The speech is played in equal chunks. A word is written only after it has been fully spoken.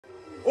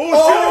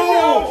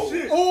Oh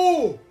shit!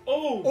 Oh!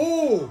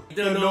 Oh!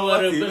 Don't know what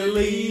to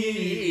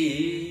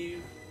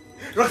believe.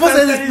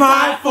 Roxanne, it's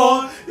my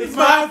fault. It's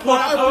my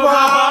fault. I put my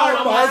heart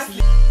on my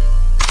sleeve.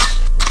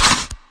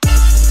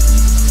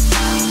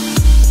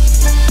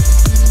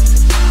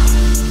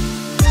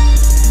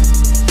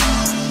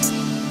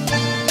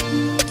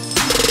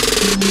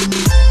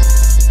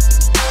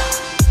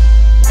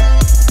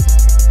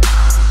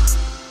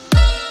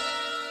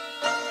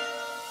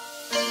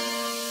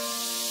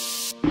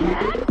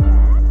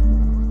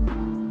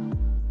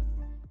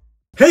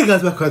 Hey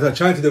guys, welcome to our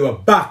channel. Today we're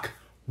back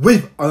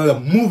with another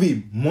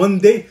movie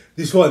Monday.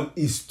 This one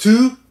is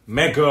to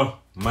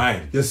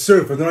MEGAMIND. Yes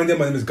sir, for the idea,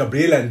 my name is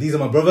Gabriele and these are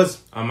my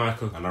brothers. I'm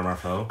Michael. And I'm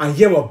Raphael. And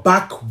yeah, we're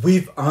back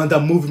with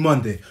another movie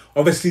Monday.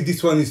 Obviously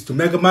this one is to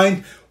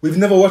MEGAMIND. We've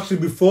never watched it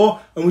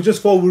before and we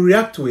just thought we'd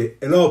react to it.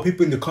 A lot of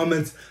people in the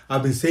comments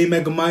have been saying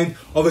MEGAMIND.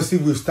 Obviously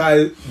we've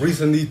started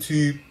recently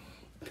to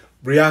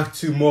react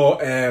to more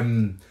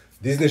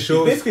Disney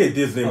shows. It's basically a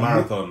Disney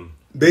marathon.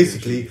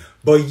 Basically,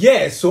 but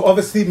yeah, so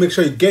obviously make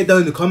sure you get down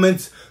in the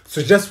comments,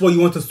 suggest what you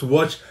want us to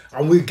watch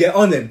and we'll get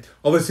on it.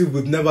 Obviously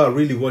we've never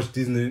really watched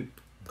Disney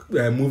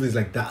movies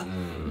like that,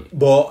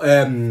 but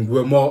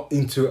we're more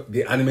into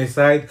the anime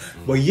side.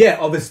 But yeah,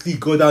 obviously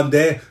go down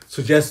there,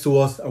 suggest to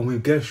us and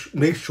we'll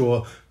make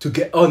sure to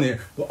get on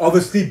it. But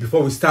obviously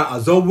before we start,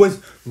 as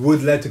always, we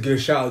would like to give a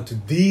shout out to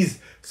these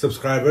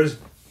subscribers.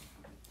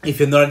 If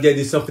you're not yet,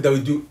 this is something that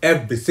we do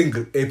every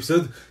single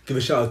episode. Give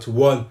a shout out to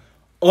one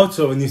or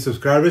two of our new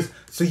subscribers.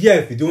 So yeah,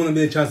 if you do want to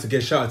get a chance to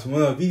get a shout out to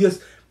one of our videos,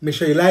 make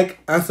sure you like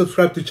and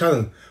subscribe to the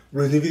channel.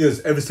 We're releasing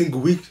videos every single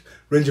week,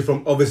 ranging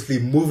from obviously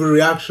movie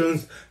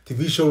reactions,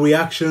 TV show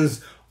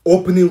reactions,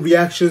 opening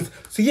reactions.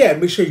 So yeah,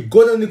 make sure you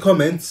go down in the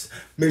comments,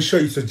 make sure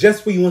you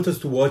suggest what you want us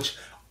to watch.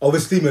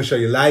 Obviously, make sure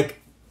you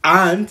like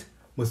and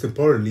most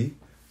importantly,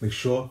 make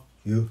sure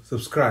you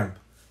subscribe.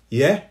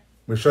 Yeah?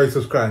 Make sure you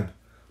subscribe.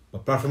 But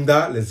apart from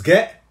that, let's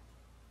get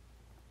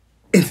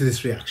into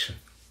this reaction.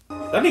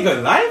 That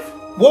nigga live?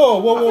 Whoa,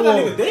 whoa, whoa,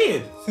 That whoa. nigga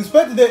dead.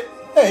 Suspended it.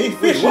 Hey, he's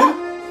fishing.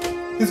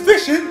 what? He's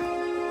fishing.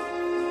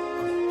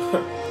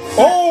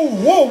 Oh,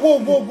 whoa, whoa,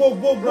 whoa, whoa,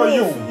 whoa, Bro,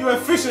 whoa. you were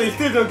fishing, you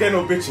still don't get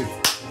no bitches.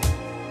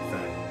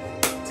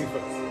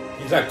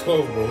 He's like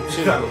 12, bro.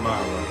 Shit out of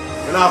mine, bro.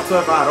 And I'll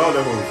turn out all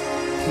the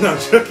hoes. No, I'm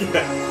joking.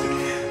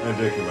 I'm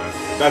joking, man.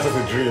 That's just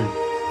a dream,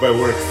 but it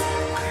works.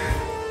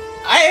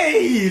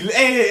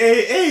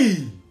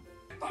 Hey.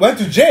 Went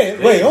to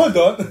jail? Wait, hold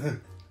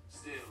on.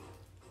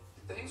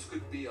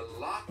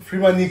 Free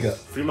my nigga.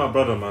 Free my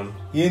brother, man.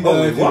 He ain't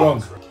done anything what?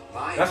 wrong.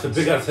 That's a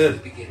big ass head.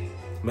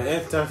 My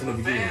end starts in the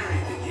beginning.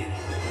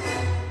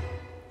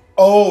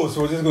 Oh,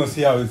 so we're just gonna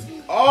see how it's.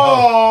 Oh,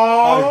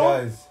 How it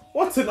guys.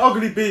 What's an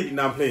ugly baby?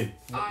 Now I'm playing.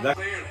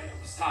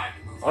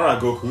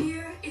 Alright,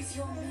 Goku.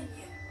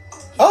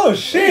 Oh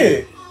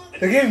shit!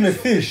 They gave him a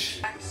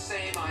fish.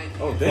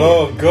 Oh damn.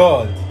 Oh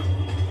god.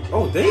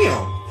 Oh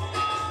damn.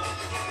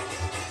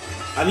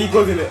 And he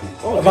goes in it.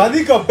 Oh, Man,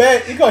 he got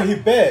bad. He got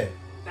hit bad.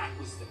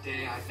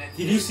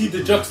 Did you see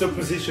the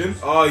juxtaposition?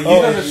 oh He's yeah,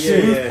 on a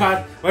smooth yeah.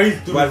 pad while he's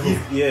doing While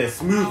it.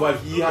 smooth while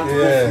he has to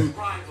Yeah. go through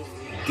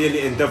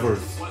daily endeavors.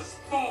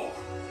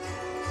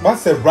 Man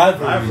said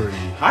rivalry. Rivalry.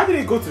 How did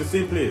they go to the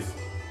same place?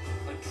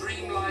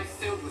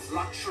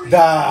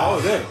 Da. Oh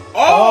there.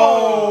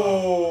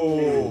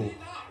 Oh.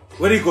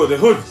 Where did he go? The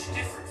hood.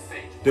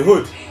 The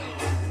hood.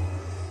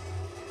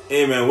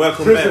 Hey man,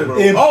 welcome Prison. back, bro.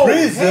 In oh,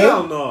 prison?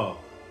 Hell no.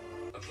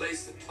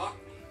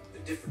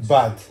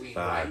 Bad.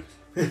 Bad.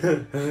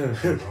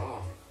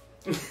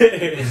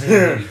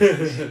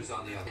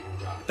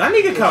 That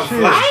nigga can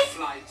fly?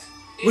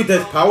 With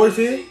that powers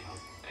here?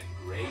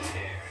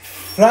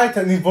 Flight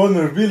and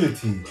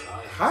invulnerability.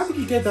 How did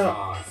he get that?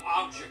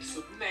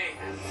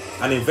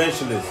 An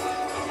inventionist.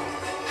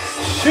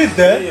 Shit,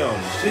 there.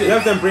 Damn. Shit. You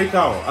have them break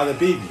out as a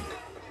baby.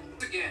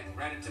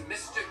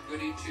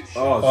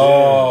 Oh,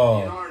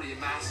 Oh.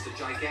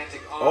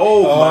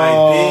 oh my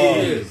Oh.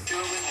 days.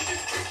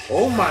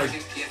 Oh my.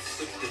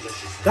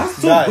 That's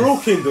so Nice.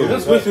 broken though.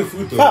 That's wasting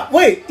food though.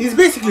 Wait, he's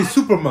basically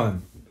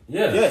Superman.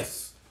 Yeah.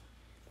 Yes.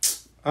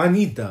 I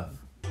need that.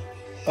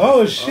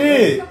 Oh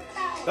shit.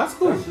 That's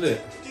cool. That's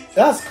lit.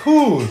 That's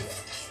cool.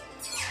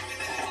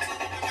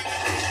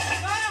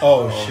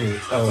 Oh shit.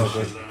 Oh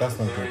shit. That's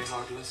not good.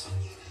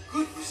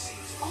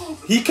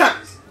 He can't.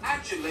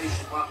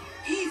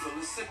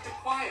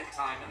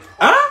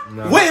 Huh?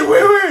 No.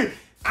 Wait.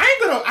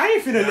 I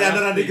ain't finna let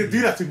another nigga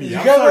do that to me. You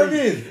I'm get what I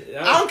sorry. mean?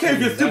 I don't care if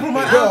you're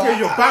Superman, I don't care if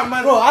you're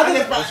Batman. Bro, I don't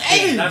didn't. care.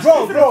 Hey, That's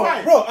bro,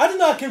 different. I didn't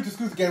know I came to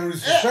school to get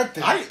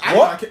disrespected.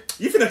 What?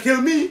 You finna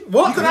kill me?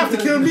 What? You gonna have to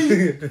kill me?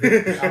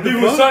 I'm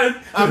leaving with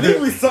something. I'm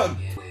leaving with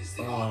something.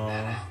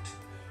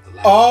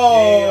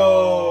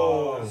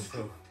 Oh.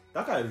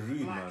 That guy is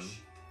rude, man.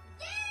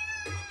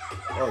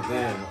 Oh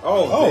damn.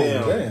 Oh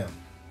damn. damn.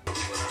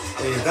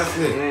 Hey, that's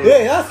it.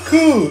 Yeah, that's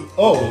cool.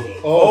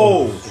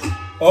 Oh.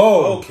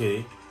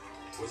 Okay.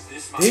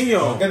 Damn.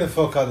 Damn. Get the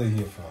fuck out of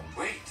here, fam.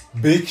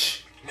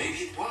 Bitch.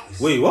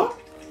 Wait, what?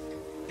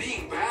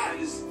 Being bad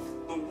is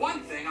the one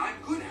thing I'm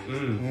good at.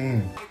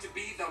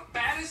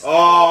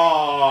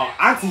 Oh.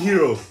 Oh,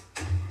 anti-hero.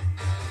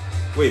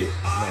 Wait.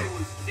 I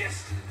was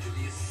destined to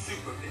be a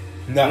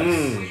supervillain.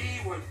 Nice.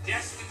 We were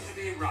destined to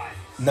be rivals.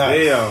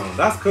 Nice. Damn,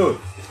 that's good.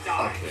 The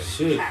die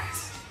Shit.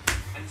 cast.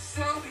 And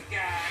so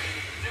began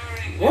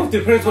during. What if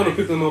the parents want to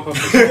pick them up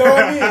after? You know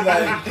what I mean?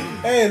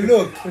 Like, hey,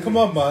 look, come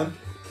on, man.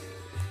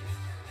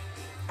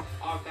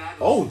 Our battle.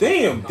 Oh,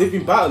 damn. They've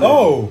been battling.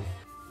 Oh,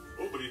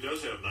 Oh, but he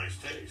does have nice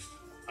taste.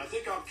 I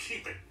think I'll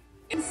keep it.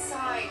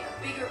 Inside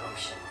a bigger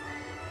ocean.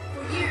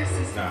 For years,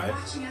 he's been Nah.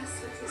 watching us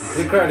with his.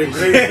 They cried in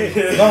great.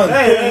 man.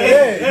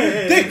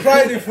 Hey, dick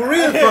riding for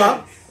real,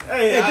 fam.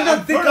 Hey, Hey, get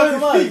that dick out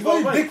of his feet. Why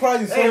you dick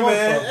riding so Hey, much,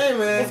 man. fam? Hey,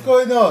 man. What's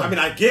going on? I mean,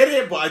 I get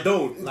it, but I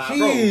don't. Nah, bro.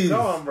 Jeez.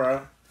 Come on,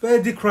 bro.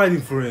 Hmm. Dick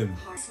riding for him.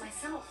 Parts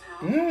myself,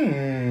 huh?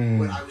 Mmm.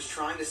 What I was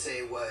trying to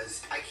say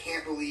was, I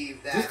can't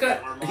believe that This guy,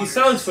 in our he modern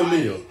sounds society,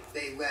 familiar.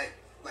 They let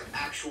like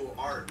actual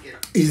art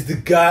get. He's the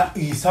guy.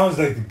 He sounds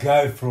like the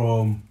guy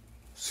from.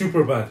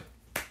 Super bad.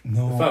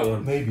 No, The fat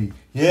one. maybe.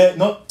 Yeah,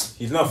 not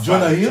He's not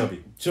Jonah fat, Hill?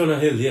 chubby. Jonah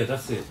Hill, yeah,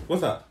 that's it.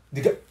 What's that?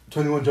 the guy.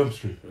 21 Jump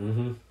Street.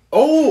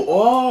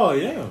 Oh,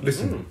 yeah.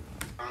 Listen,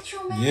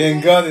 Natural man. you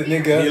ain't got it, He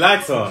nigga.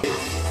 likes her. Not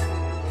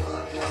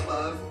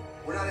love.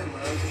 We're not in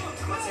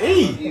love. I'm not saying I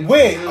Hey, love you.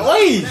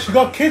 Wait, she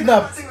got I'm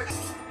kidnapped. not saying, like,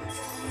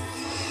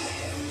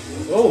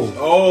 Oh.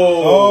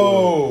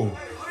 Oh,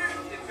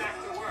 Get back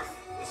to work.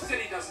 The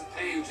city doesn't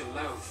pay you to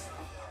loaf.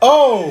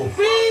 oh, What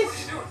are you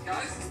doing,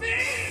 guys? It's me!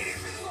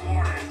 It's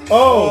Lauren.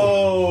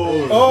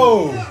 oh, Oh.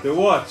 oh. The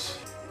watch.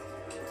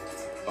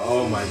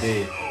 Oh, my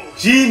day.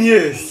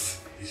 Genius.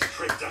 He's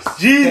tricked us.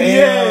 Genius.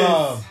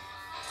 Damn.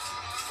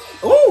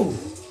 Oh.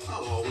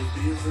 I'll always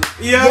be a friend.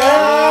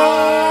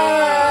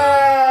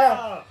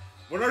 Yeah.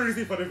 We're not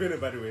rooting for the villain,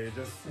 by the way.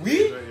 Just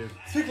We?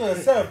 Speak for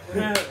yourself.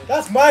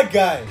 That's my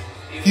guy.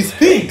 He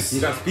speaks.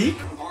 You can speak?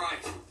 All right,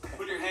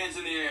 put your hands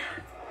in the air.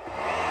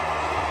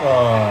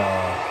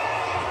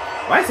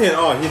 Oh, Why saying,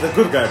 oh, he's a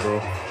good guy, bro.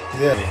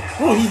 yeah.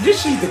 Bro, he's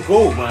literally the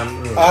goal,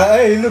 man.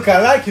 Hey, look,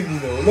 I like him, you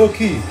know, low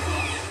key.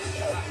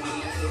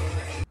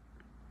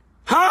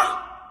 Huh?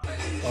 I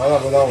don't know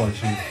about that one,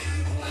 Chief.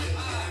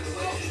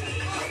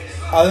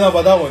 I don't know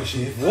about that one,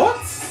 Chief. What?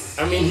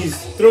 I mean, he's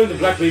throwing the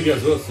black baby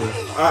as well, so.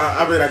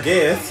 I mean, I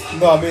guess.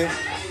 No, I mean,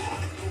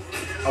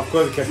 Of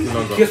course, he kept it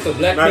longer. Kiss the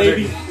black Magic.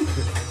 baby.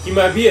 He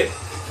might be it.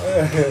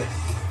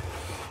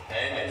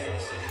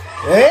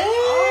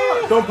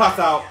 hey, Don't pass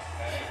out.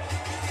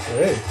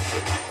 hey.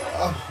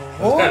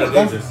 Oh, kinda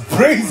that's dangerous.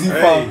 crazy,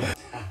 Hey. fam. That's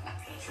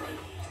right.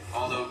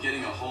 Although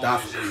getting a whole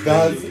That's museum-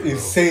 That's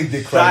insane,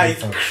 dick That riding,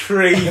 is fam.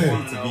 crazy I to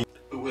wanna know, be.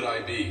 who would I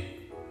be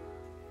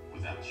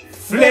without you? Man,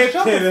 Flipping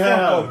shut the fuck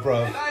hell. up,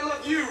 bro. And I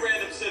love you,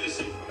 random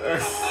citizen.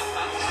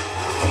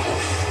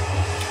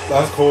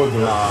 That's cold,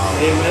 though.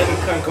 Hey man, you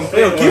can't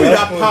complain. Yo, give me that's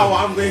that cool. power.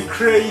 I'm going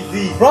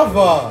crazy.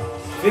 Brother,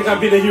 Think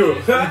I've been a hero.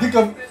 you think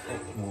I'm.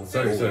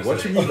 sorry, sorry, What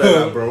sorry. you mean by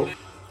that, bro?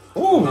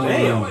 Ooh,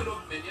 Damn.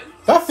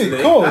 that thing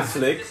Slick. cold. That's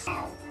slick.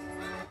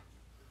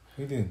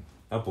 You didn't.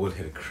 That ball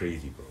head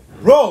crazy, bro.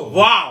 Bro,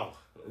 Wow.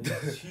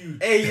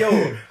 Hey, yo.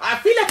 I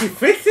feel like it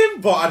fits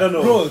him, but I don't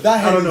know. bro, that I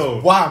head don't is know.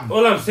 wham.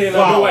 All I'm saying, I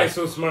Wow. know why he's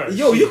so smart.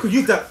 Yo, you could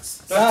use that.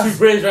 That's two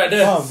brains right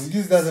there. Fam,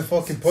 use that as a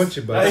fucking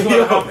punching bag. That's Yo.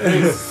 what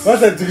happens.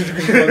 What's that? on his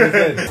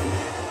head?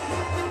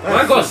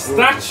 I got a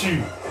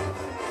statue.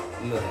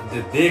 No,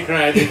 the dick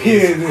right there.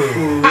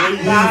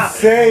 Yeah,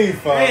 insane,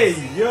 fam. Hey,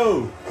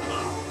 yo.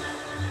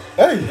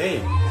 Hey. Hey.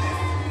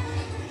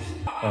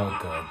 Oh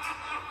god.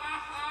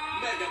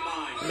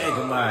 Megamind.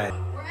 Megamind.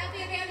 We're at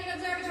the abandoned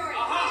observatory.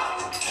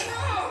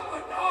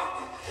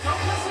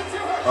 Don't listen to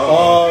her.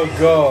 Oh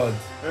god.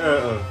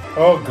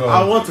 Oh I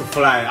god. want to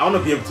fly. I want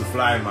to be able to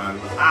fly, man.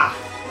 Ah.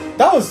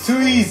 That was too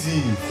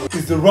easy.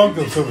 It's the wrong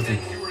observatory.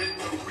 You were in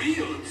the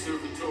real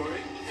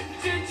observatory,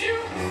 did you?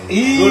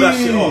 Blow that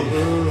shit up.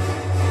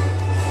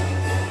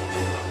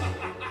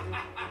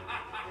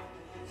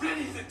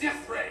 Ready the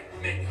death ray,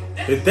 Meg.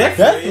 The death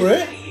Death ray?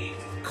 ray?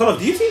 Call of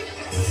Duty?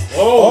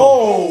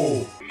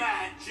 Oh.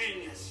 Mad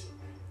genius.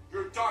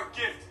 Your dark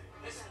gift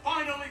has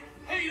finally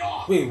paid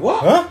off. Wait,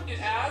 what? Huh? It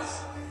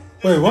has.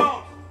 Wait, This what?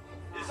 dome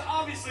is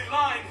obviously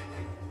lined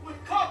with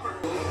copper.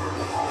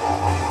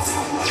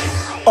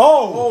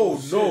 Oh.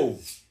 Oh, no.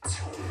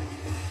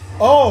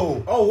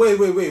 Oh. Oh,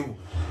 wait.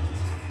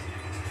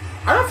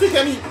 I don't think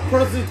any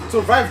person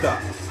survived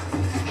that.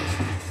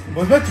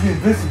 Was meant to be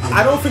invincible.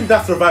 I don't think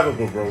that's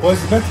survivable, bro. Was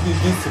meant to be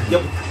invincible.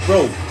 Yeah,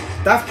 bro,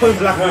 that's point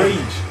blank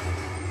range.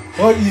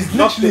 Well, he's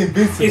literally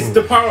invincible. It's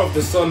the power of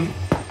the sun.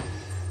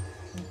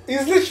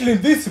 He's literally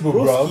invincible,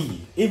 bro. Broski.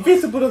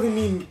 Invincible doesn't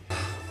mean.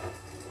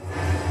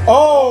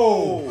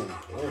 Oh.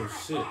 Oh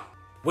shit.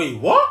 Wait,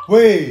 what?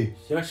 Wait.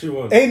 He actually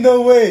won. Ain't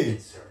no way.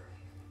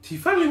 He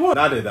finally won.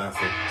 Now they're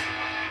dancing.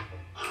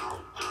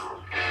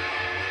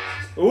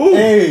 Ooh.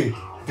 Hey.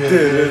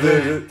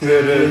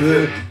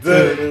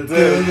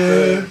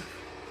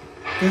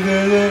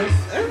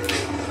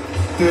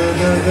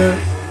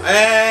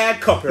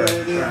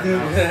 Copyright.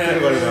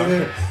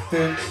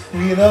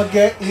 We not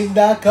getting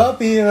that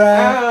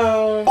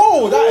copyright.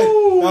 Oh,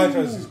 that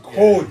entrance is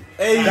cold.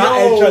 Hey, That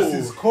yo. entrance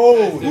is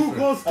cold. Who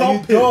goes Are you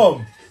stop him?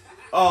 dumb?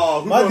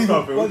 Oh, who Why gonna did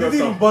stop him? why Who did he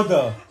gonna even stop him?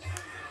 bother?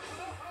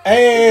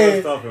 Hey,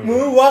 stop him,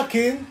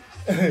 moonwalking.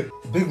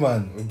 Big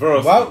man.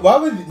 Bro,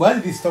 Why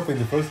did he stop in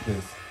the first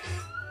place?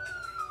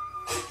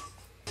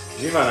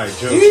 You man, I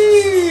joke.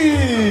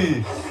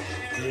 Eee!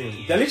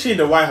 They're literally in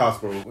the White House,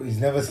 bro. He's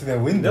never seen a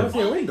window. Never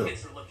seen a window.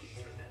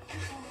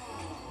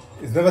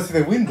 He's never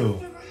seen a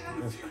window.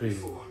 That's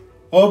crazy.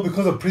 Oh,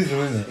 because of prison,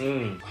 isn't it?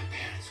 Mm.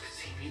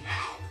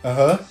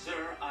 Uh-huh. Sir,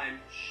 I'm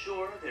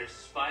sure they're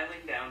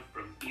smiling down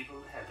from evil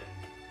heaven.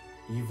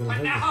 Evil But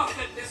heaven. now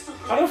that this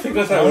I don't think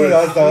that's I how don't it know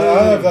works.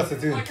 if that's the I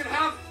thing. can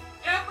have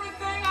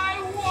everything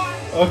I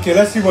want. Okay,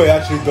 let's see what he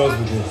actually does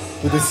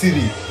with the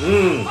city.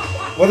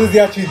 What does he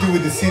actually do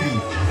with the city?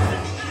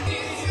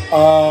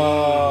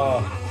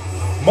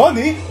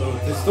 Money?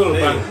 There's still a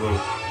bank, bro.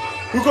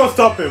 Who gonna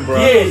stop him, bro?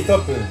 Yeah.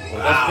 Stop it.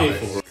 That's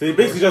painful, bro. So he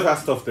basically just has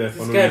stuff there. For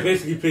This no guy reason.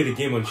 basically played the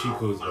game on cheat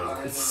codes,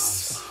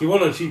 bro. He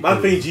won on cheat Man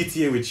codes. playing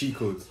GTA with cheat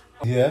codes.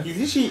 Yeah. He's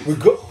literally. We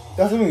got.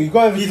 That's what I mean. You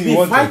got He's everything you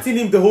been wanted. fighting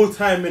him the whole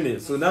time, innit?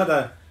 So now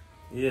that.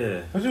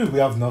 Yeah. Actually, we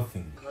have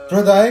nothing.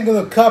 Brother, I ain't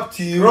gonna cap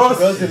to you. Bro, She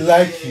doesn't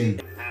like you.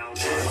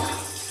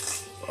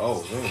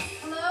 Oh, man.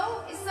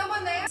 Hello? Is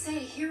someone there? Say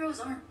heroes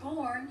aren't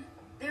born,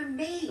 they're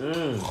made.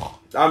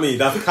 I mean,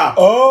 that's cap.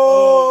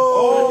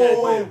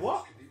 Oh! Wait,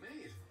 what?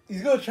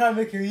 He's gonna try and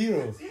make you a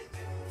hero.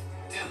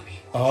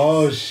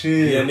 Oh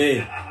shit.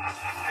 DNA.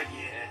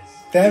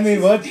 Tell me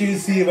what you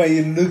see when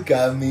you look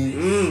at me.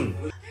 There's a doormat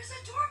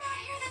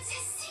here that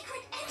says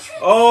secret entrance.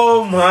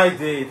 Oh my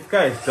day. This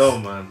guy is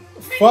dumb, man.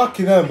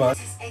 Fucking hell, man.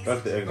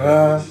 That's the egg.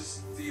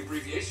 The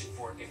abbreviation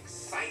for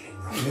exciting.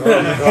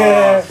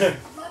 Yeah.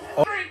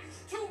 Drink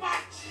too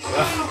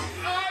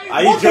much.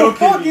 Are you What the joking?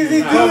 fuck is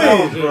he Come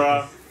doing? on,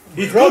 bro.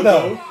 He's good,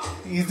 Brother,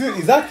 though.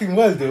 he's acting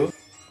well though.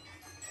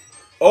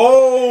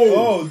 Oh.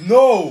 Oh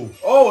no.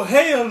 Oh,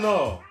 hell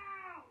no.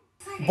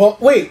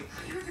 But wait,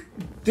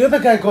 the other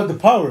guy got the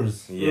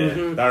powers. Yeah,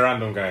 that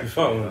random guy.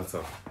 Oh. That's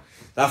tough.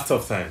 That's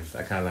tough times.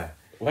 I can't lie.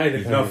 Why did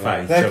He's not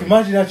fine. Like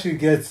imagine actually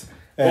gets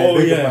Oh,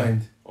 yeah.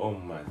 Megamind. Oh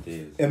my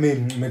days. I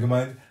mean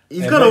Megamind.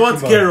 He's gonna want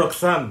to Metroman. get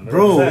Roxanne.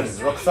 Bro.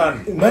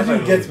 Roxanne. Imagine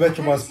he gets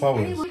Metroman's powers.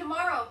 Anyway,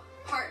 tomorrow,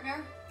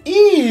 partner.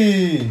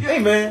 Eee! Hey,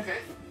 man. Okay.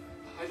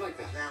 I'd like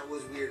that. That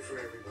was weird for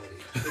everybody.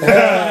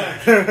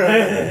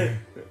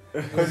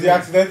 Because he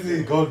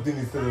accidentally got him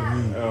instead of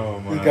me. Oh,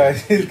 man.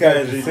 This guy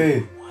is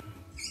insane.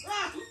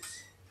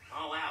 Oops.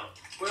 All out.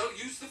 Well,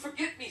 use the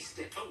forget me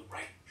stick. Oh,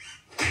 right.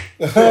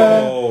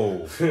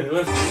 Oh.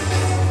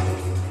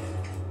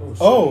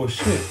 Oh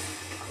shit.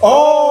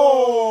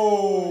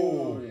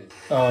 Oh!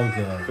 Oh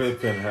god.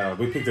 Flipping hell.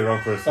 We picked the wrong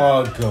person.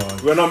 Oh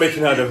god. We're not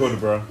making her the hood,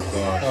 bro.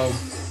 God.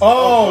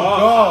 Oh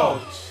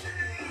god.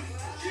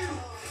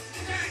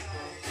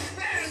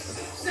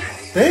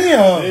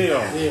 Damn.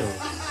 Damn. Damn.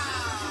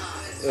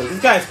 Yo,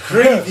 this guy's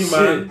crazy,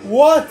 man.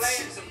 What?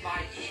 Flames of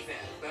my evil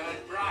burn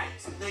bright.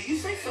 Now you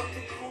say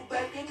something cool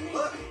back in me.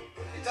 Look,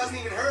 it doesn't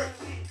even hurt.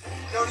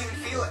 You don't even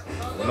feel it.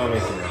 We're not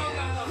making her.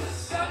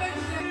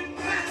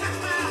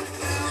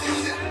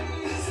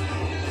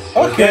 Get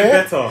Okay.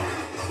 better.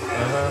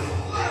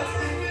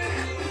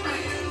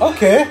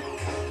 Okay.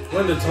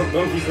 When the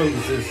Donkey Kong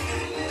is this?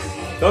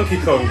 Donkey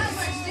Kong.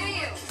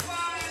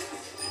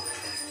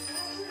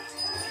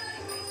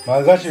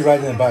 Man's actually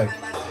riding a bike.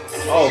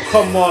 Oh,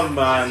 come on,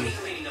 man.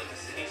 Cleaning up the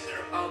city,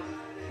 sir.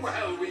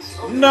 Well, we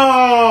told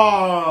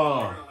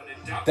No.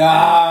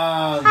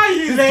 Damn. How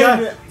you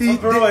He-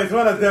 bro, it's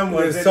one of them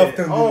ones. They innit? softened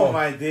him Oh up.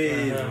 my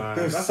days, man.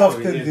 They've That's how it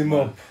softened is, him man.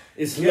 up.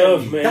 It's Yeah,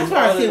 love, man. That's It's why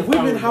I all say in the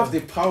women power, have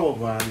man. the power,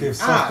 man. They've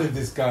softened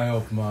this guy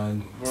up,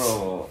 man.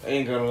 Bro,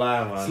 ain't gonna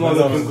lie, man. It's not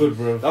looking good,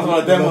 bro. That's one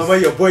of them ones where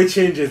your boy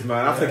changes,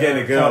 man, after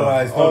getting a girl. Can't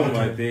lie, it's not Oh looking-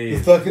 my days.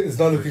 It's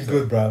not looking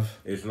good, bruv.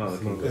 It's not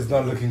looking good. It's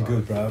not looking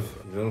good, bruv.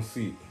 You don't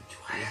see. Do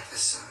I have a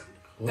son?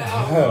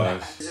 Yeah.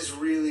 This is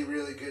really,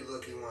 really good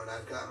looking one.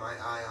 I've got my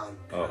eye on.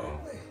 Uh-oh.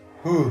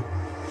 Who?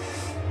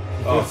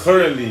 Oh,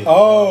 currently.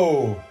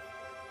 Oh.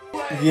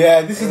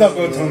 Yeah, this is not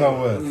going to turn out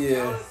well.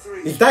 Yeah.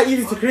 It's that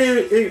easy to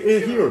create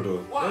a hero, though.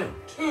 1,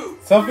 2,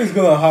 Something's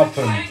gonna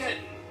happen. Titan,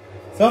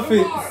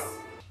 Something. are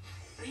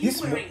you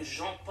He's- wearing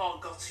Jean-Paul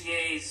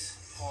Gaultier's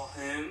for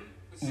him?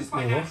 This is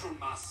my natural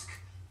mask.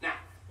 Now,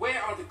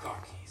 where are the car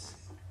keys?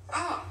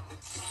 Ah,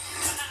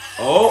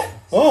 Oh.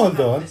 Oh, hold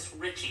on. Miss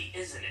Richie,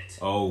 isn't it?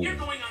 Oh. You're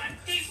going on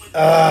a date with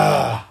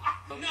Ah.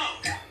 No,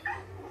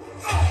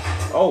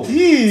 Oh.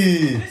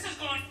 Yee. this has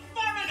gone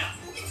far enough.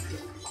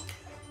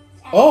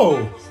 Oh.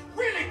 that was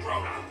really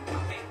grown up.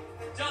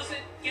 Doesn't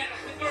get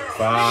the girl.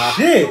 Fuck.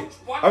 Shit.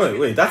 Watch I mean, me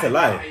wait, that's a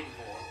lie. anymore.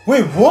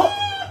 Wait, what?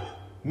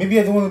 Maybe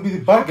I don't want to be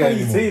the How bad guy can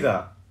you anymore. say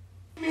that?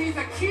 Give me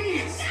the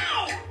keys.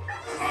 No!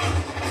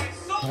 My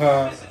sole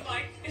Uh-huh. purpose in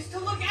life is to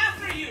look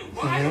after you.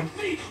 Well, I don't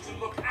need you to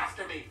look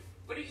after me.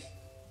 What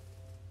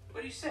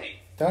do you say?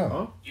 Damn.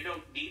 Huh? You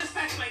don't need to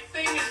back my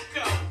thing and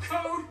go.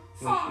 Code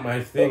 5.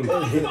 My thing.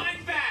 I'll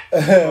find back.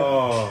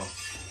 Oh.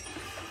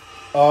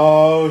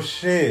 Oh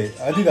shit!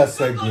 I think that's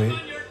Good luck segue.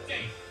 on your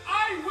date.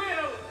 I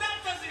will. That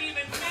doesn't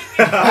even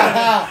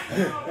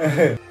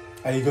make it.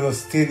 Are you gonna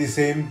stay the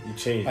same? You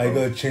changed. Are you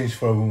bro. gonna change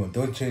for a woman?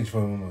 Don't change for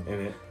a woman.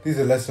 Innit? This is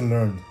a lesson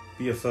learned.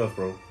 Be yourself,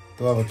 bro.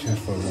 Don't have a chance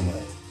for a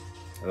woman.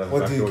 That's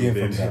What do you exactly gain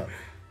from did. that?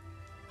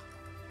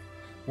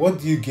 What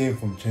do you gain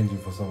from changing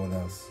for someone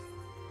else?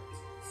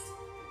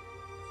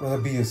 Rather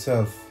be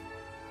yourself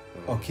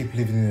or keep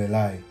living in a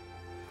lie.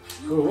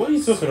 Bro, what are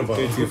you talking about?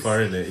 Too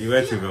far, innit? You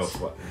went too go.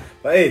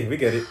 But hey, we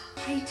get it.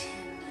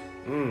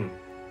 Titan.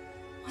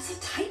 What's a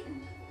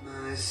Titan?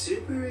 My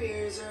super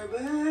ears are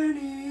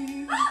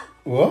burning.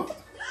 What?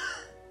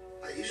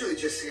 I usually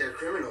just scare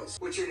criminals.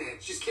 What's your name?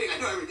 Just kidding. I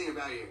know everything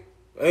about you.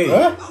 Hey.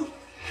 Huh? Oh,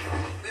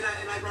 and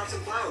I brought some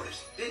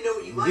flowers. Didn't know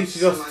what you Did liked. she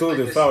just so I stole the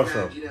just flower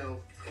grabbed, shop? You know,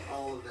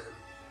 all of them.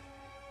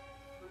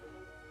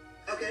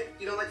 Okay,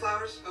 you don't like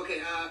flowers?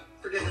 Okay,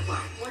 forget the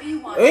flowers. What do you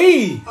want?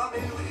 Hey. Thought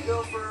maybe we could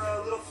go for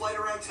a little flight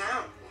around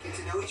town. Get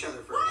to know each other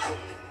first.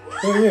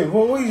 Wait,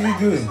 what is he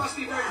doing? This must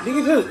be very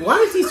Nigga, just, why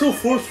is he so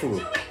forceful? We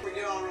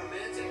get all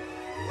romantic.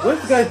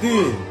 What's this guy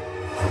doing?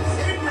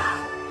 Sigma,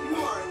 you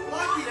are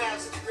lucky to have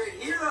such a great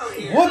hero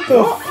here. What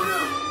the?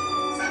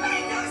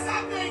 Somebody do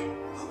something!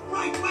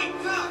 Right,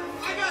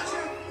 I got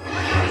you.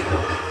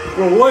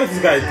 Bro, what is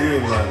this guy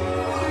doing, man?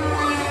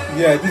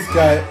 Yeah, this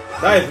guy.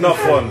 That is not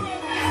fun.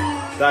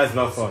 That is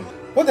not fun.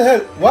 What the hell?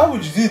 Why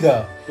would you do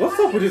that? What's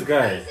up with this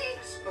guy? I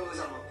suppose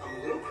I'm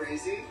a little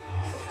crazy.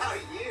 How are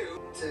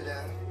you?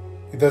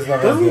 He doesn't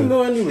have Doesn't a he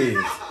know anyways?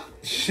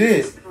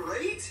 Shit. This is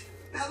great.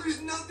 Now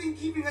there's nothing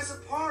keeping us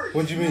apart.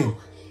 What do you mean?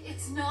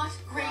 It's not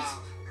great. Wow,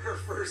 her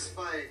first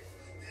fight.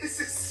 This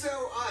is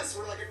so us.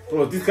 We're like an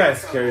Bro, this guy is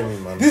scaring me,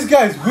 man. This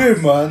guy's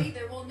weird, man.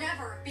 There will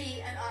never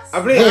be an us. I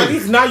believe at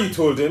least now you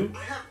told him. I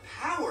have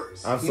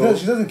powers. And She so,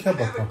 doesn't care I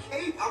about have her. a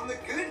cape. I'm the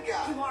good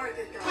guy. You are a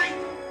good guy.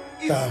 Titan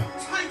is Damn.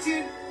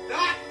 Titan,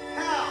 not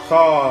hell.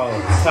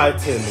 Carl,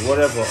 Titan,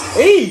 whatever.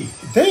 Hey!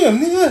 Damn,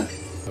 nigga.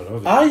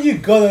 Are you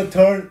gonna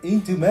turn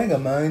into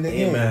Megamind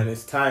Hey, again? man,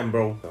 it's time,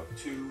 bro.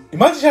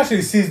 Imagine she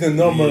actually sees the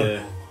normal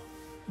Yeah.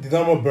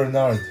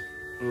 Bernard.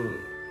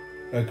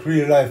 Like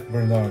real life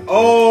Bernard.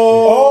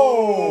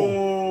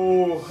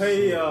 Oh!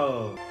 Hey,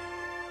 yo.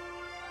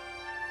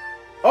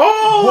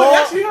 Oh! What? It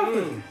actually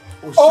happened.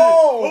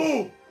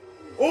 Oh!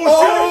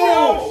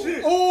 Oh,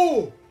 shit!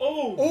 Oh!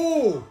 Oh!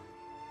 Oh!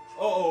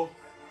 Oh!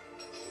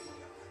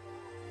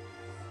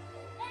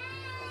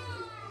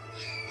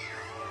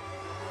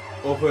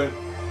 Open.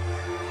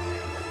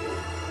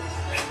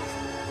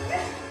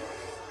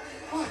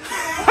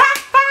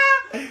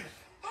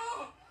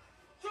 Oh,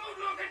 don't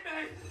look at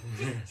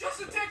me!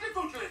 Just a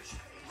technical glitch.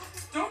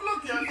 Don't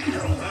look at me.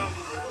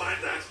 Mind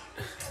that.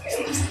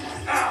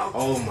 Ow!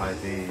 Oh my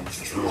days.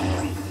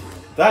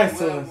 That is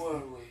so. Where were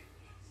we?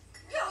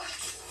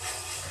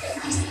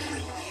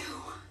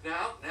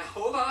 Now,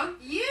 hold on.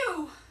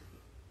 You.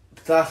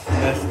 That's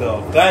messed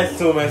up. That is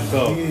so messed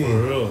up. For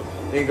real.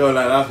 Ain't gonna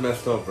lie, that's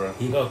messed up, bro.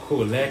 He got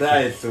cool leg.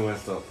 That is so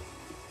messed up.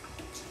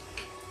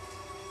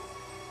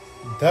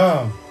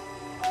 Damn.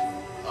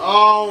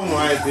 Oh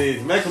my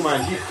days.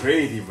 Megaman, you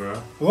crazy, bro.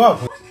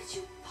 What? What could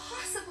you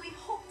possibly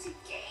hope to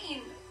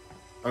gain?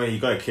 I mean, you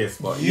got a kiss,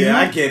 but You- yeah,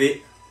 I get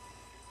it.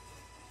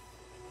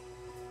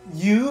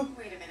 You?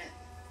 Wait a minute.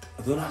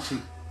 I don't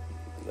actually.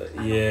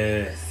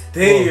 Yeah.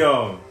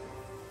 Damn.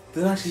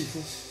 Don't actually.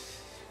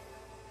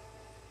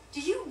 Do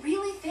you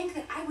really think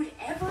that I would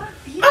ever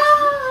be?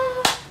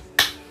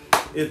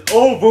 It's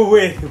over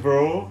with,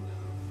 bro.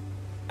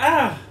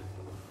 Ah.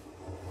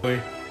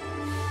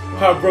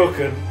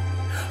 Heartbroken.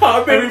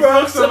 I've been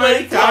broke so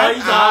many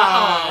times.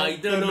 I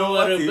don't know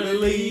what to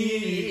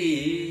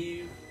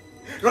believe.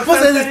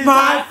 Roxanne, it's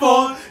my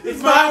fault.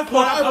 It's my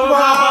fault. I put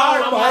my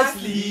heart on my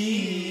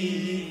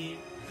sleeve.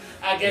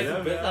 I get the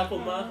best I put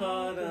my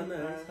heart on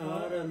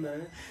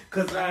it,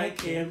 cause I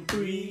can't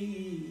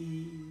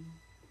breathe.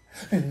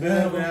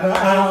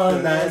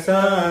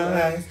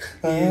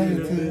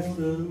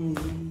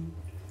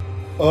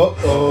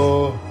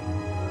 Uh-oh.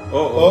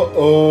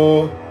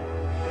 Uh-oh.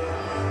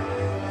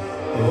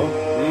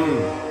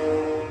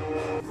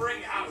 Uh-oh.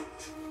 Bring out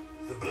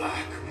the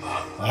black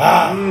mamba.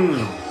 Ah!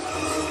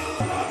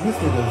 This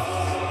nigga.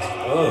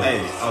 Oh. Hey,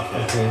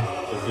 okay. Okay.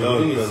 No,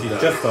 Let me see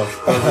that. just stop.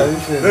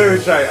 This is- Let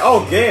me try. Oh,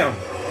 damn.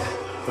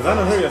 Does that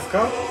not hurt your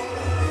scalp?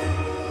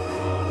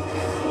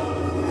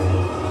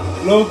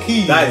 Low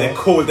key. That is you a know.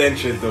 cold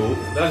entrance, though.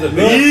 That's a Low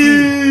big.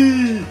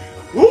 key.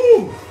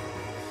 Woo!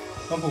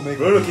 Some people make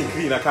We're looking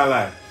clean, I can't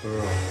lie.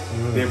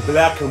 The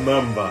black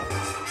mamba.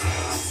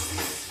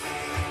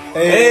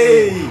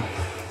 Hey!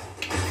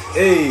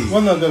 Hey!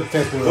 One of the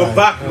people. We're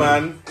back,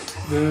 man.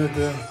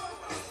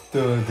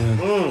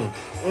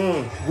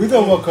 We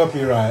don't want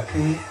copyright.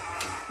 We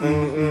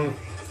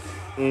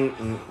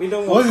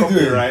don't What's want he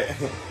doing? copyright.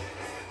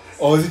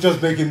 Or is it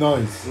just making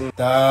noise?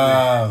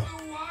 Damn. The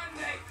one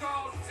they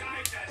call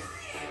Titan.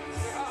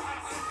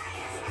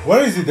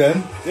 Where is he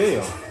then?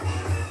 Damn.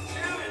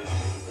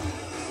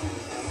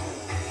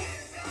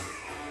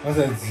 What's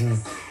that?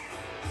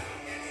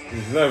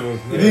 He's never.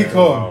 He didn't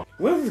come.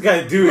 What's this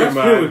guy doing, That's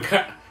man?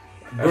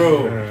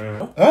 real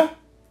bro. Huh?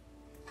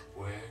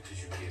 Where did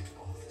you get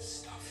all this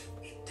stuff?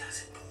 It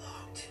doesn't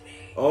belong to me.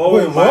 Oh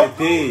Wait, my what?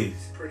 days.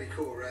 Pretty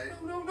cool, right?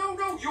 No,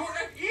 you're a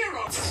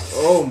hero.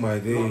 Oh my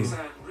days.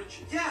 Roxanne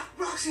Richards. Yeah,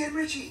 Roxanne. Roxanne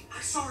Ritchie.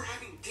 I saw her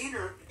having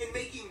dinner and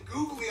making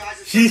googly eyes.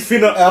 At She's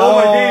finna. Oh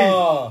my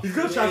days. He's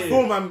gonna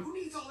transform, man. Who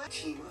needs all that?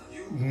 Tima,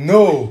 you.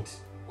 No.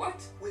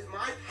 What? With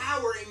my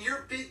power and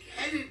your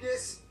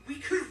big-headedness, we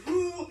could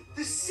rule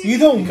the city. He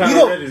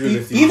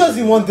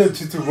doesn't want them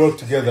to work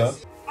together.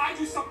 I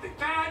do something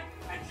bad,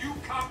 and you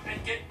come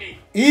and get me.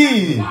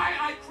 E. Why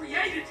I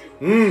created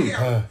you.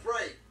 Yeah,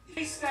 right.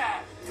 He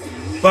stabbed.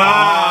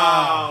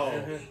 Wow.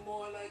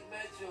 More like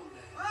Metro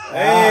Man.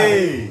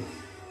 Hey. You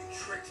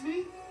tricked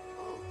me?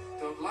 Oh,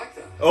 don't like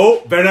that.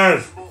 Oh,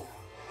 Bernard.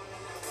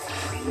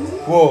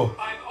 Whoa.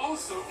 I'm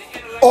also the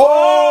intellect.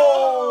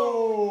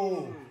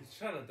 Oh. He's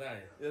trying to die.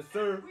 Yes,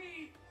 sir.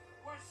 We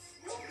were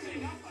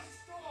snooping up a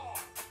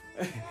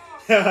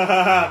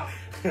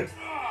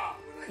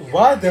store.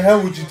 Why the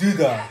hell would you do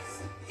that?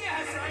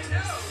 Yes, I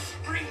know.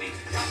 Bring me to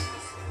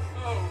justice.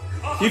 Oh,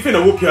 God. He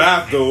finna whoop your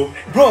ass, though.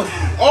 Bro,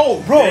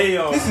 bro,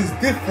 Damn. this is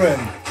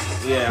different.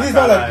 Yeah. This is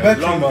not like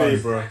Metro long Man. day,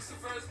 bro. That's the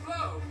first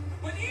blow.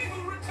 But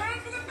evil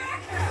returned for the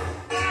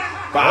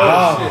backhand.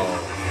 Wow.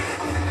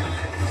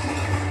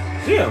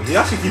 Damn, he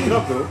actually keeping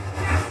up, though.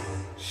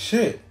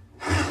 Shit.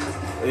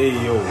 Hey,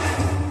 yo. On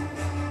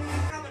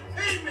the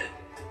pavement.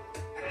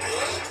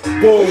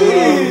 Whoa.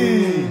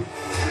 Hey.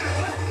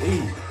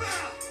 Hey.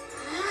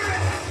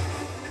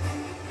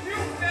 You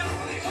fell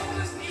for the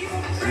oldest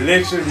evil trick.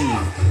 Literally.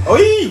 Oh,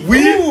 he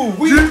Ooh,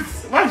 we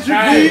Why'd you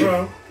Hey, do,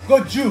 bro.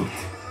 got juked.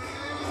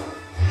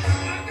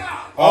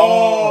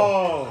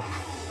 Oh.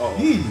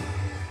 He.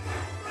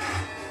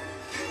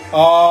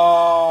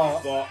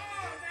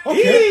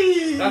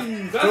 Okay.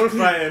 That's Don't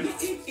try him.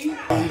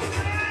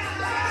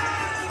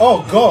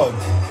 Oh God.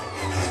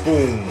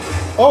 Boom.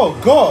 Oh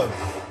God.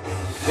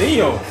 Damn.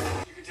 You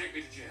can take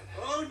me to jail.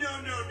 Oh,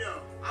 no.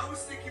 I was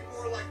thinking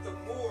more like the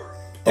morgue.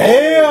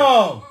 Damn.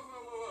 Whoa.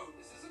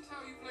 This isn't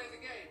how you play the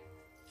game.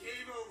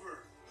 Game over.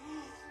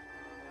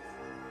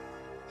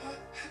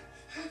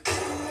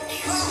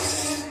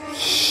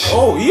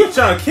 Oh, you're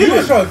trying to He kill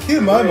was him. trying to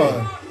kill my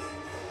man.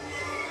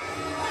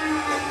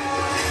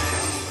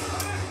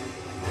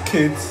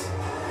 Kids.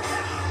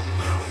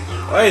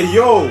 Hey,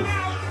 yo.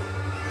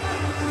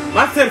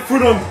 Man said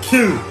food on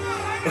kill.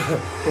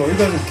 Bro, he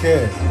doesn't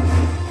care.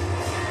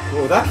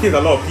 Bro, that killed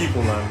a lot of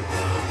people, man.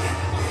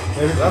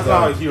 Many people That's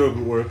not how a died. hero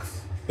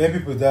works. Many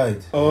people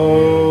died.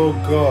 Oh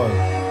God.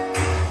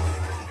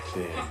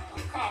 Damn.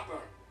 Copper,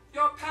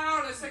 you're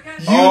powerless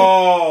against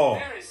Oh.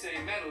 Fairies say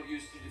metal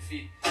used to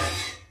defeat.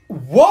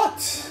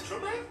 What? Metro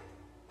Man?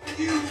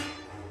 You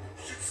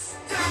should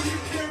stop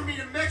comparing me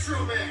to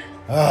Metro Man.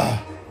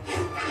 Ah.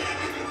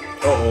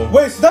 Uh-oh.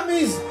 Wait, so that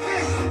means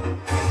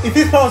if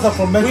his powers are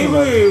from Metro Wait,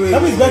 Man, wait,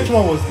 that means Metro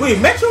Man was. Wait,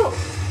 Metro?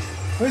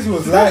 Wait, he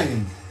was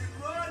lying.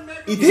 Run,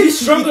 Metro. He Is he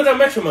stronger than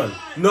Metro Man?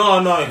 No,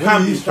 it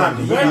can't be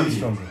stronger. He He can't can't be be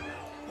stronger.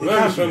 He Very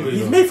can't be. stronger, He's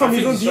you know. made from I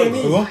his think own he's stronger.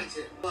 DNA. What?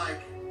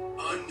 Like,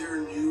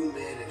 under new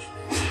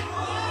management.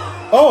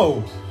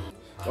 Oh.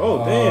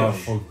 Oh, damn.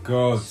 For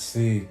God's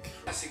sake.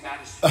 Blessing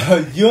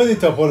matters. You don't need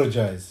to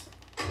apologize.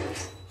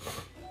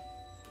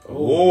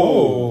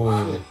 Oh.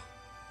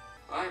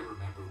 I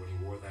remember when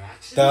he wore that.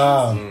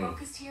 Damn.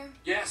 Focused here?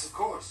 Yes, of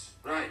course.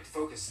 Right,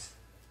 focused.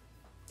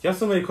 He has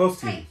so many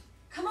costumes. Hey,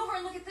 come over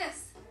and look at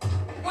this.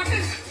 What is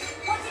it?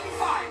 What did you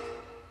find?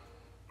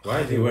 Why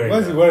is he wearing Why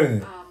is he that? wearing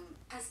it?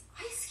 Has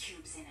ice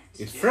cubes in it.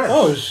 It's fresh.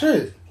 Oh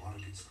shit. Water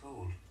gets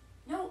cold.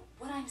 No,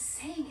 what I'm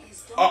saying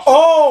is, don't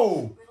Oh.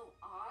 you think it's a little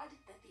odd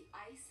that the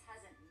ice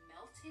hasn't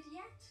melted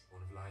yet?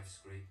 One of life's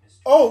great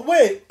mysteries. Oh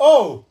wait.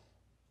 Oh.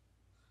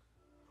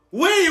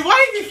 Wait,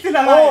 why is he still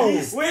alive? Oh.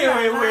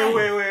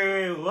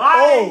 Wait.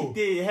 Why Oh.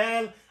 the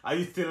hell are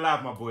you still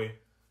alive, my boy?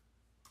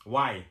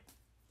 Why?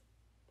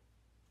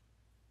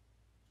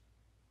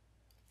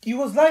 He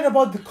was lying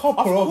about the copper.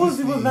 Of course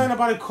obviously. he was lying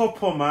about a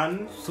copper,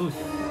 man.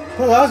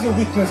 Bro, how's your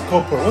weakness,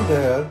 copper? What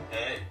the hell?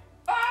 Hey.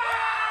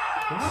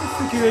 Why the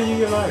fuck are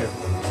you alive?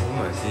 Oh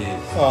my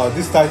days. Oh,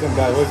 this Titan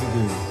guy, what's he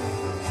doing?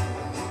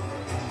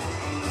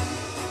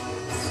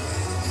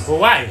 But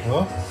why?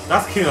 Huh?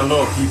 That's killing a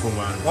lot of people,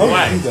 man. How would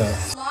Why? you do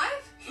that?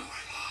 Alive?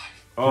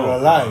 You're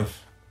alive.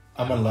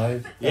 I'm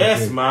alive.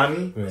 Yes, Okay.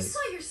 man. We Right. saw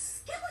your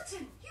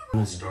skeleton. You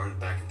were... It started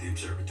back at the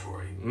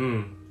observatory.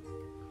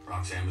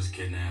 Roxanne was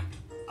kidnapped.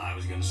 I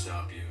was gonna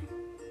stop you.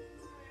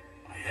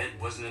 My head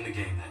wasn't in the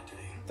game that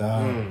day.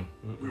 Damn.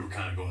 We were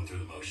kind of going through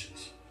the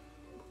motions.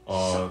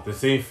 Oh, the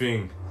same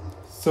thing.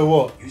 So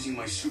what? Using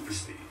my super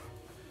speed,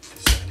 I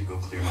decided to go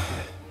clear my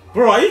head.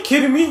 Bro, are you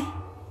kidding me?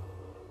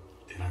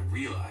 Then I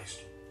realized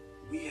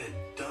we had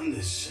done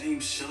this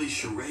same silly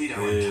charade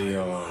our entire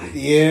Damn. lives.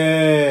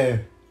 Yeah.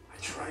 I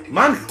tried to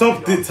Man, get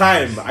stop the off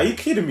time. this. Are you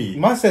kidding me?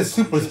 Man says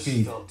super I just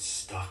speed. felt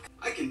stuck.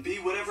 I can be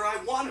whatever I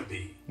want to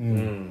be.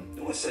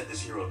 No one said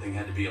this hero thing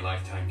had to be a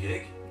lifetime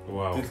gig.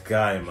 Wow. This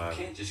guy, You man.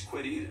 can't just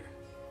quit either.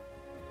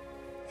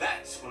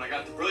 That's when I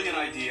got the brilliant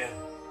idea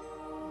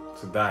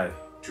To die.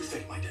 to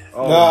fake my death.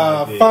 Oh,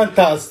 Nah, my days.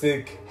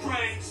 fantastic.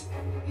 Great!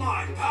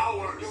 My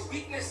powers! Your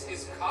weakness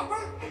is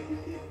copper?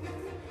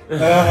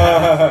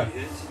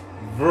 Hit?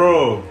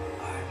 Bro.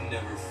 I've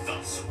never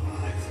felt so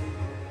alive.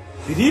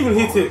 Did he even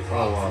hit it?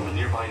 From a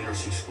nearby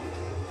nursing school.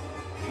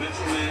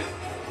 Metro Man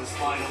was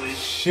finally.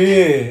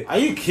 Shit. Are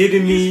you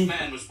kidding me?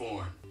 Man was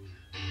born.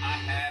 I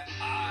have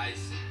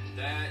eyes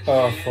that.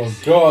 Oh, for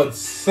God's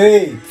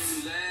sake.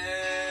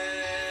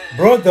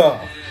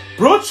 Brother.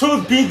 Bro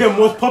chose being the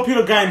most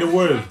popular guy in the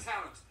world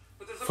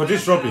for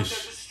this rubbish.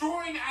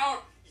 Destroying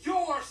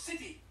your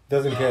city.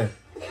 Doesn't care.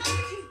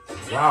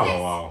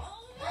 Wow.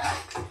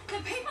 The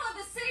people of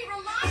the city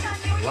rely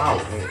on you. Wow.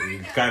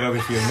 This guy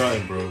doesn't feel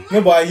nothing, bro.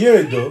 No, but I hear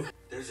it though.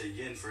 There's a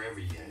yin for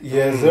every yin.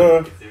 Yes, sir.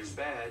 If there's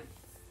bad,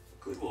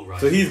 good will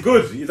rise. So he's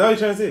good. Is that what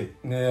you're trying to say?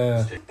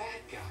 Yeah.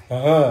 Bad guy.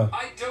 Uh-huh.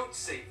 I don't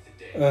save the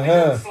day. Uh-huh. I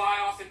don't fly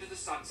off into the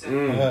sunset.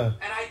 Uh-huh.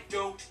 And I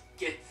don't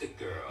get the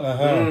girl.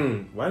 Uh-huh.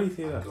 Why do you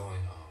say that? Going home.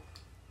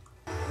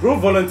 Bro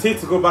volunteered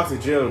to go back to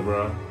jail,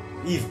 bro.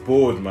 He's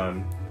bored,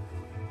 man.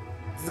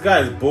 This guy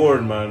is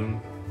bored, man.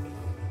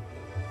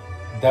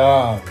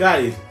 Damn. This guy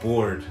is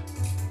bored.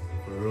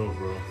 For real,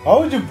 bro. How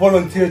would you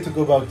volunteer to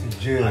go back to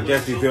jail? I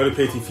guess they only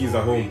pay fees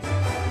at home.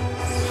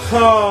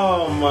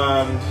 Oh,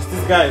 man.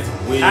 This guy is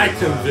way.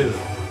 Action villain.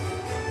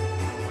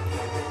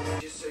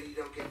 Just so you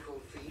don't get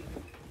cold feet.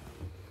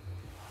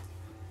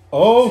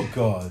 Oh,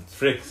 God.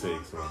 Frick's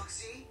sakes, man.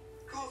 Roxy,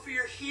 call for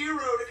your hero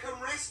to come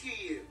rescue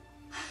you.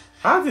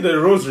 How did the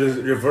roles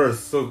reverse?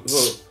 So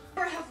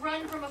Have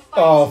run from a fight.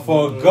 Oh,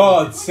 for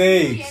God's He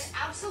sake. has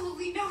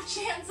absolutely no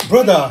chance.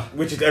 Brother.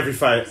 which is every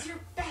fight. It's your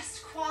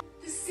best quality.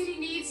 The city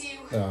needs you.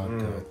 Oh,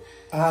 God.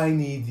 I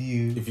need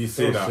you. If you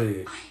say that. I need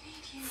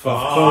you.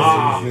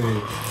 Fuck.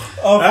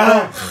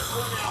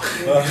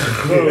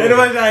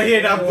 Anyone that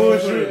hear that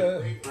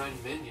bullshit? Brand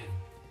minion.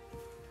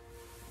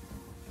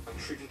 I'm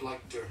treated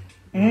like dirt.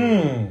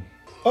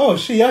 Oh,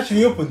 she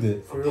actually opened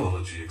it.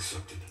 Apology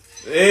accepted.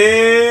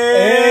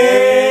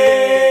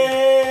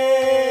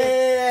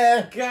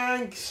 Hey,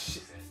 gang.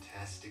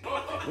 Fantastic.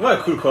 What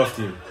a cool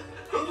costume.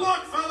 Good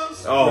luck,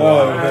 fellas. Oh,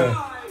 Oh,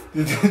 wow.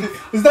 yeah.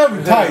 Is that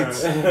with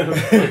tights?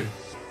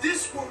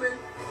 This woman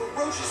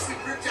ferociously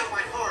ripped out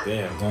my heart.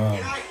 Damn.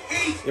 And I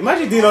hate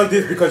Imagine doing all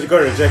this because you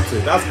got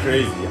rejected. That's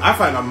crazy. I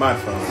find that mad,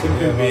 fam.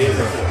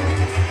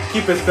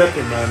 Keep it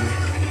stepping, man.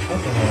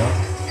 What the hell?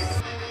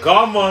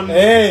 Come on.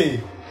 Hey.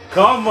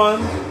 Come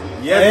on.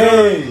 Yes,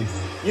 Hey. sir.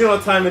 You know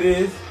what time it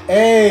is.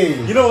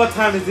 Hey. You know what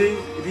time it is?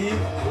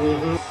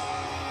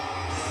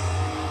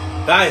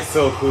 That is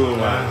so cool,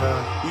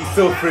 man. He's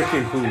so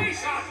freaking cool.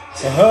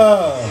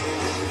 Uh-huh.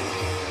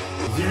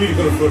 You really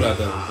gonna throw that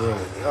down, bro?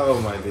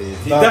 Oh my days.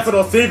 He's That's-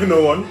 definitely not saving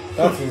no one.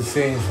 That's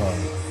insane,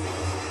 fam.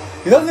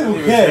 He doesn't even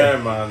Even care.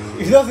 man.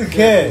 He doesn't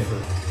care.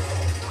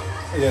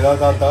 Yeah,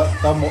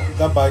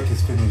 that bike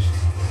is finished.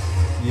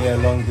 Yeah,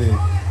 long day.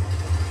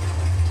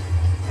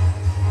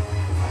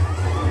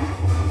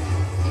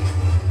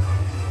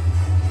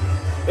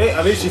 Hey,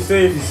 at least she's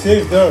safe. He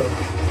saved her.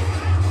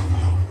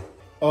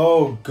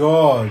 Oh,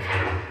 God.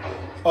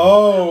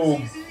 Oh.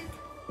 Looks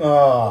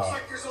Ah.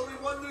 like there's only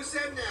one loose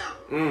end now.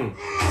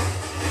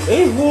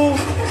 Hey, who?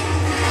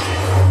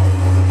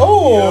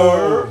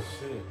 Oh.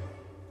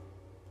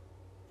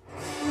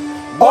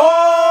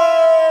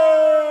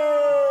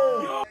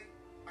 Oh.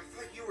 I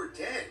thought you were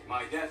dead.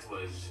 My death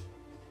was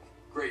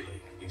greatly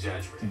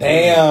exaggerated.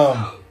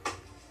 Damn.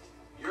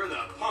 You're the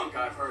punk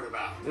I've heard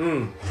about.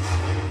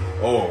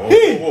 Oh,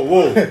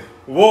 whoa.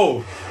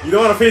 Whoa. You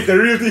don't want to face the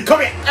real thing.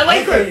 Come here.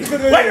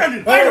 Wait on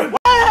it.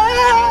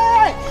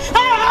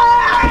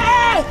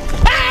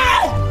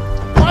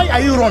 Why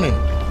are you running?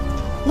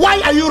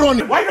 Why are you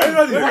running? Why are you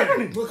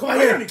running? Come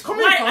here. Come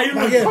Why here, are you fam.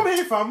 running? Come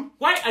here, fam.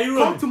 Why are you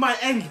Come running? to my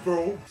end,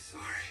 bro.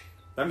 Sorry.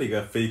 That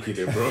nigga faking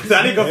it, bro.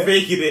 That nigga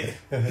faking it.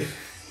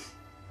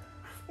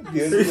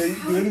 You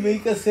want to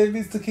make a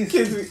service to kiss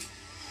me?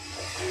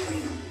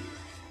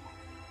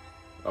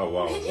 Oh,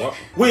 wow. What?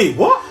 Wait,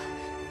 what?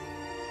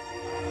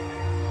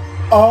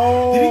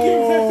 Oh. Did he give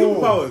himself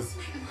superpowers?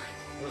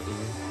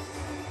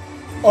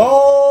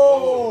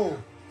 Oh.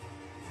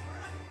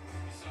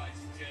 Besides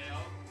jail,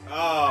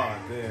 Oh,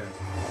 damn.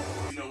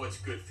 you know what's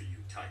good for you,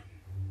 Titan.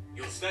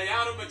 You'll stay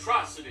out of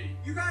metrocity.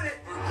 You got it.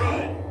 For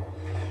good.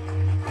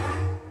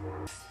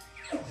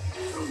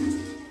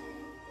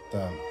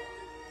 Damn.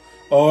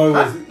 Oh, it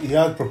was, he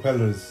had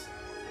propellers.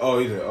 Oh,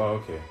 he did. Oh,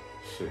 okay.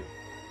 Shit.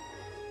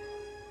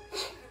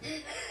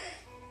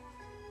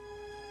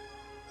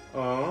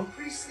 Oh.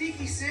 Pretty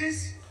sneaky,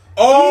 sis.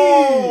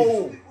 Oh! There's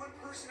only one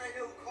person I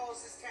know who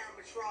calls this town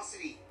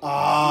Metrocity.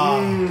 Ah.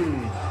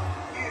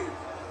 You.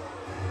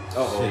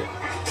 Uh-oh.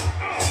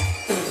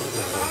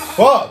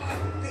 Fuck.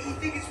 Bet you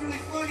think it's really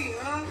funny,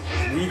 huh?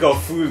 We got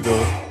food,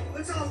 though.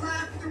 Let's all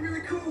laugh at the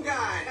really cool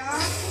guy, huh?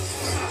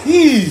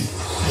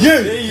 Yeah.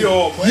 Hey,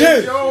 yo. Yeah.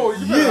 Yo,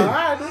 you better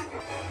hide.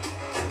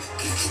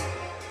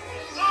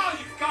 Oh,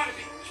 you've got to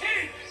be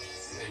kidding me.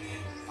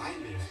 Minion, if I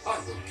live, I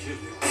will kill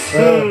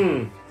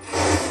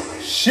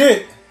you.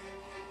 Shit.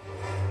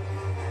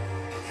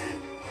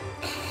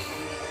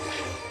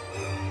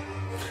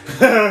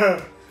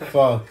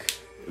 Fuck.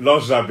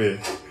 Lance Jabé.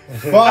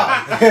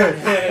 Fuck.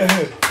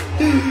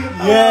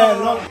 Yeah.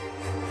 Look.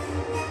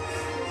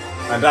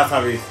 And that's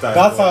how we start.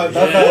 That's how.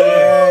 That's how.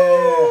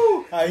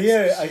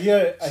 Yeah. I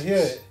hear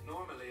it.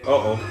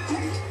 Uh-oh.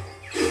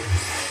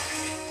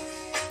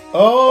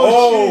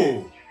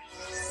 Oh,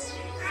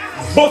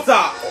 shit.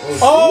 Butter.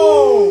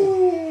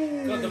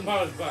 Oh. Got the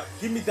powers back.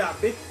 Give me that,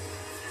 bitch.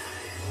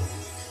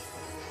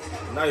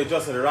 Now you're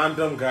just a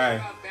random guy.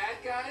 Bad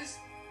guys,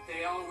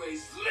 they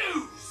always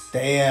lose.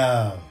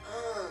 Damn.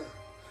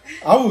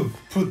 I would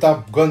put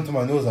that gun to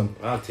my nose and...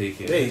 I'll take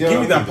it. Hey, give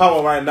me that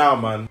power right now,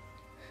 man.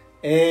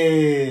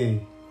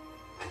 Hey.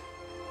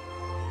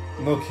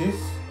 No kiss?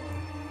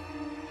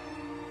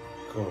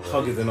 Come on,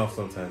 hug is enough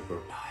sometimes, bro.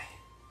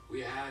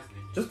 We have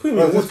me. Just put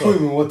me in Just put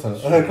him in water.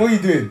 Like, what are you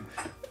doing?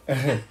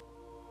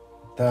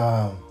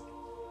 Damn.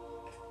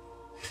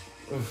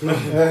 You know, I'm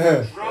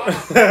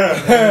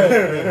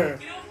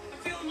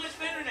feeling much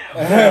better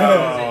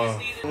now.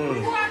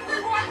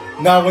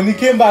 Now, when he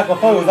came back, I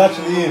thought it was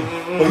actually him.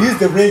 But he used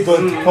the ray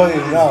gun to call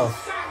him now.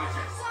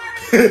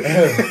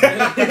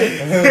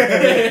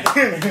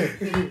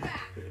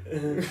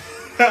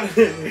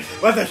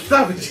 What a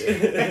savage!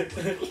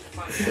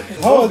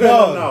 Hold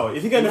on. Now,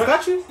 is he getting a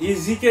statue?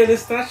 Is he getting a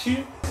statue?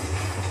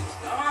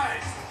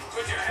 Alright,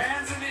 put your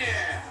hands in the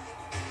air.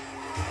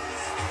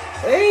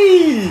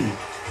 Hey!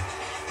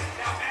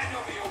 Now hand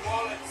over your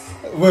wallets.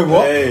 Wait,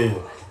 what? Hey!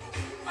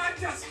 I'm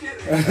just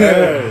kidding.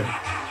 Hey!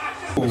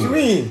 What you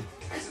mean?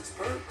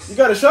 You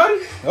got a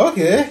shotty?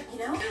 Okay. You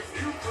know?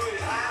 If you could.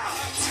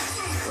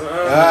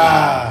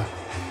 Ah.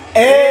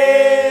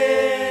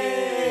 Hey!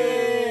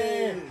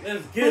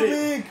 Let's get it.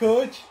 Hey,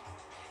 coach.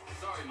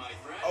 Sorry, my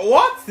friend.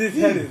 What? This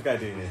head is guy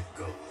doing here?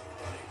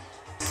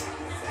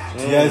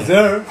 Yes,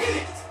 sir.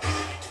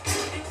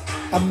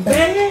 I'm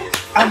back.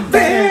 I'm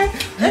back.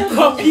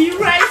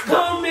 Copyright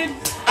coming.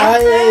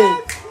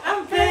 I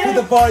I'm to back.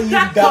 the bar you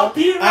Got down.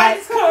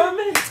 copyrights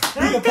coming. To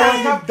the bar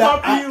you down.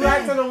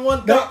 Copyright, I don't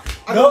want that.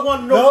 I No, don't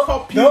want no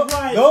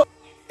copyright. No.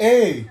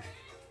 Hey,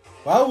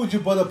 why would you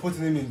bother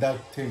putting him in that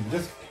thing?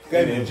 Just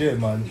get him in jail,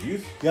 man. He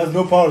has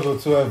no powers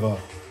whatsoever.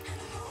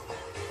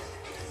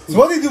 So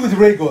what do you do with the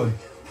ray gun?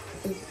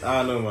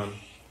 I don't know, man.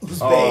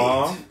 Who's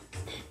Aw.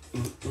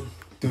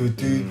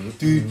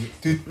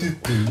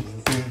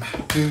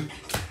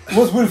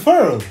 Was Will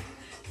Ferrell?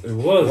 It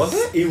was. Was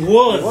it? It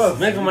was. What?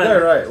 Megaman. Yeah,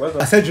 right. What's I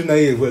up? said Jonah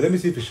here. Well, let me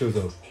see if it shows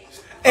up.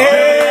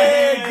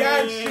 Hey,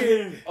 gang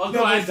shit.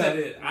 Although I said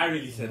it, I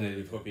really said it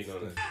before being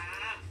honest.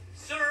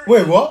 Sir,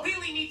 Wait, what? you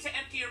really need to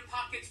empty your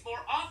pockets more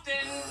often.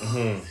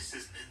 This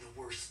has been the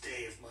worst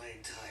day of my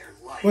entire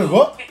life. Wait,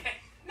 what?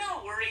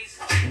 No worries.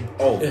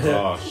 Oh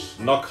gosh,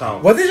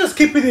 knockout. Was they just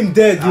keeping him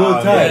dead the whole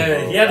time?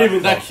 Yeah, he had him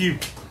in that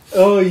cube.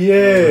 Oh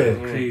yeah.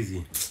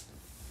 Crazy.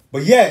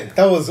 But yeah,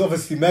 that was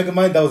obviously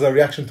Megamind. That was a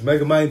reaction to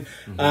Megamind.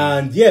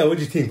 And yeah, what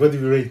do you think? What do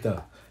you rate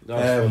that? That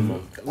was fun,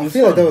 man. I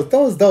feel like that was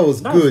good. That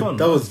was fun.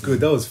 That was good.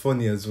 That was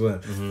funny as well.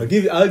 I'll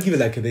give it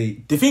like an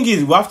 8. The thing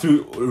is, we have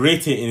to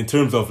rate it in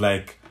terms of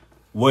like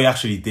what he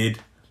actually did.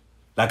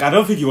 Like, I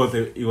don't think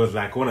it was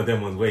like one of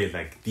them ones where it's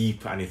like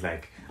deep and it's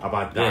like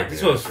about that. Yeah,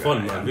 this was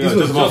fun, man. This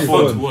This was was just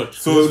fun. fun to watch.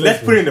 So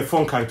let's put it in the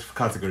fun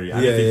category.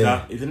 I Yeah, think yeah.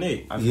 that is an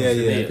 8. Yeah,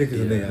 I think it's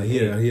an 8. I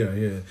hear.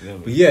 Yeah,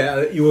 But yeah,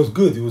 it was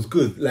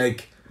good.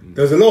 Like,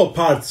 there was a lot of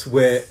parts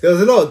where there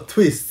was a lot of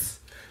twists.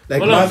 Like,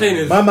 What I'm saying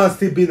is- my man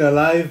still being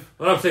alive.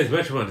 What I'm saying is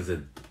Metroman is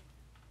a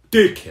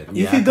dickhead.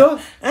 Is he though?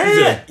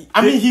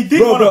 I mean, he did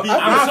Bro, want to bro, be.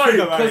 I'm sorry,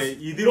 about because it.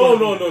 He did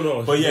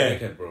no. But He's yeah. a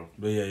dickhead, bro.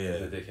 But yeah.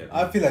 He's a dickhead.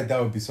 I feel like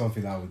that would be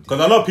something I would do. Because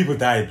a lot of people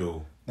died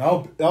though. That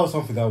was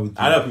something that I would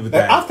do. A lot of people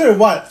Like, died. after a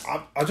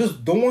while, I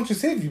just don't want to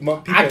save you.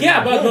 I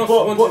get about not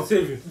wanting to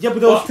save you. Yeah, but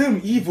they were still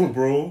evil,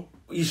 bro.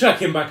 You should have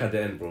came back at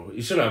the end, bro.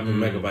 You should have been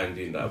Megaman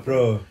doing that,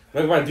 Bro,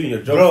 Megaman doing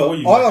your job bro, for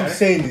you. all I'm man.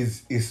 saying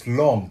is it's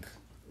long.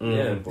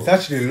 Yeah, bro. It's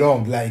actually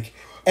long. Like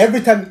every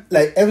time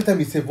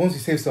you save, once you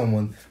save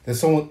someone, there's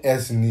someone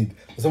else in need.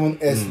 There's someone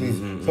else in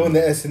need. Someone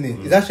else in need.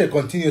 It's actually a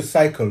continuous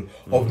cycle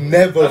of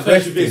never That's why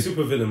you should be a resting.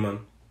 super villain, man.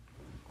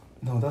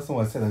 No, that's not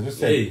what I said. I just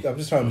said Hey. I'm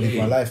just trying to live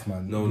my life,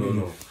 man. No.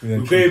 Really,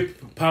 With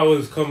great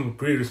powers come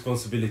great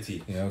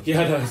responsibility. Yeah, okay. He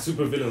had a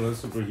super villain and a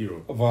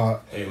superhero.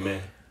 But Hey,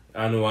 man.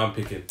 I know what I'm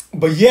picking.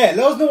 yeah, let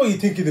us know what you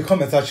think in the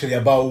comments actually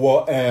about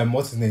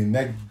what's his name?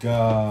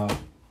 What's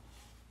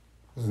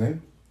his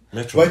name?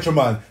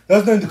 Metroman.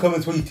 Let us know in the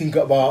comments what you think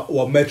about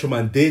what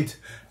Metroman did,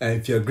 and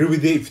if you agree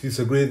with it, if you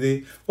disagree with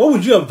it. What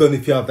would you have done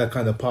if you have that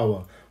kind of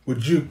power?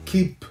 Would you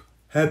keep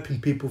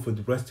helping people for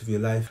the rest of your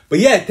life? But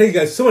yeah, thank you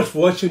guys so much for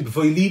watching.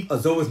 Before you leave,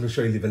 as always, make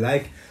sure you leave a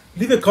like,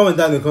 leave a comment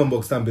down in the comment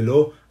box down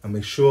below, and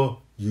make sure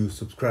you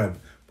subscribe.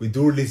 We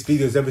do release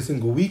videos every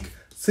single week,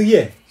 so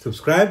yeah,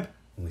 subscribe,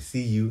 and we'll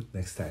see you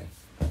next time.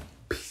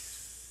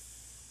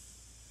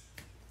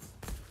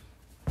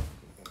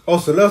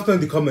 Also, let us know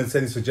in the comments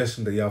any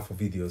suggestions that you have for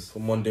videos For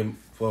Monday,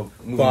 for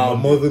movie for our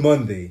Monday. Movie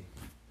Monday.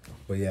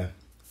 But yeah.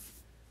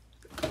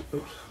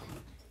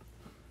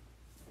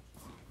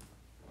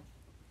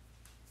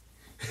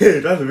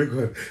 That's a big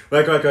one.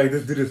 Like,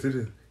 just do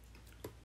this.